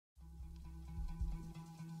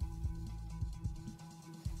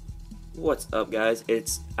What's up guys,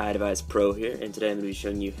 it's iDevice Pro here, and today I'm going to be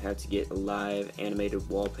showing you how to get live animated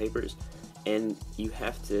wallpapers. And you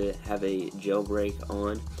have to have a jailbreak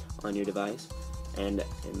on your device, and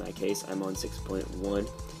in my case I'm on 6.1,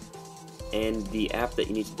 and the app that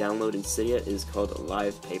you need to download in Cydia is called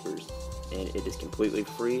Live Papers, and it is completely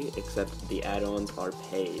free except the add-ons are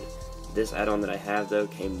paid. This add-on that I have though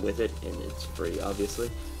came with it, and it's free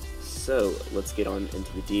obviously. So let's get on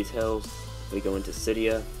into the details. We go into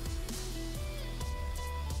Cydia.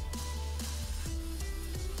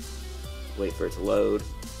 Wait for it to load.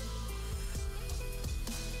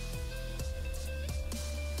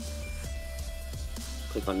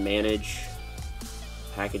 Click on Manage,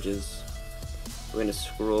 Packages. We're going to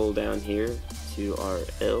scroll down here to our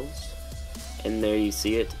L's, and there you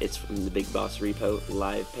see it. It's from the Big Boss repo,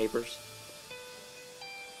 Live Papers,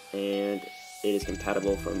 and it is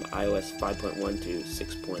compatible from iOS 5.1 to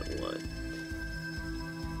 6.1.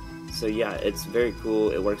 So yeah, it's very cool.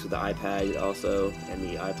 It works with the iPad also and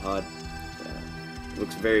the iPod.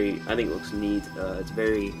 Looks very, I think it looks neat. It's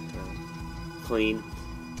very clean,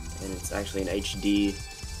 and it's actually in HD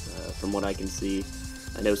from what I can see.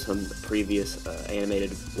 I know some previous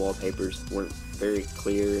animated wallpapers weren't very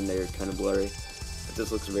clear and they're kind of blurry, but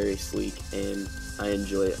this looks very sleek and I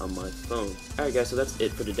enjoy it on my phone. Alright guys, so that's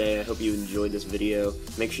it for today. I hope you enjoyed this video.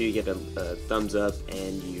 Make sure you give it a thumbs up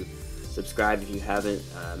and you subscribe if you haven't.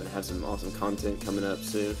 I'm going to have some awesome content coming up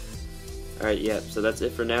soon. Alright, yeah, so that's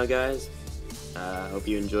it for now guys. Hope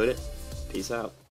you enjoyed it. Peace out.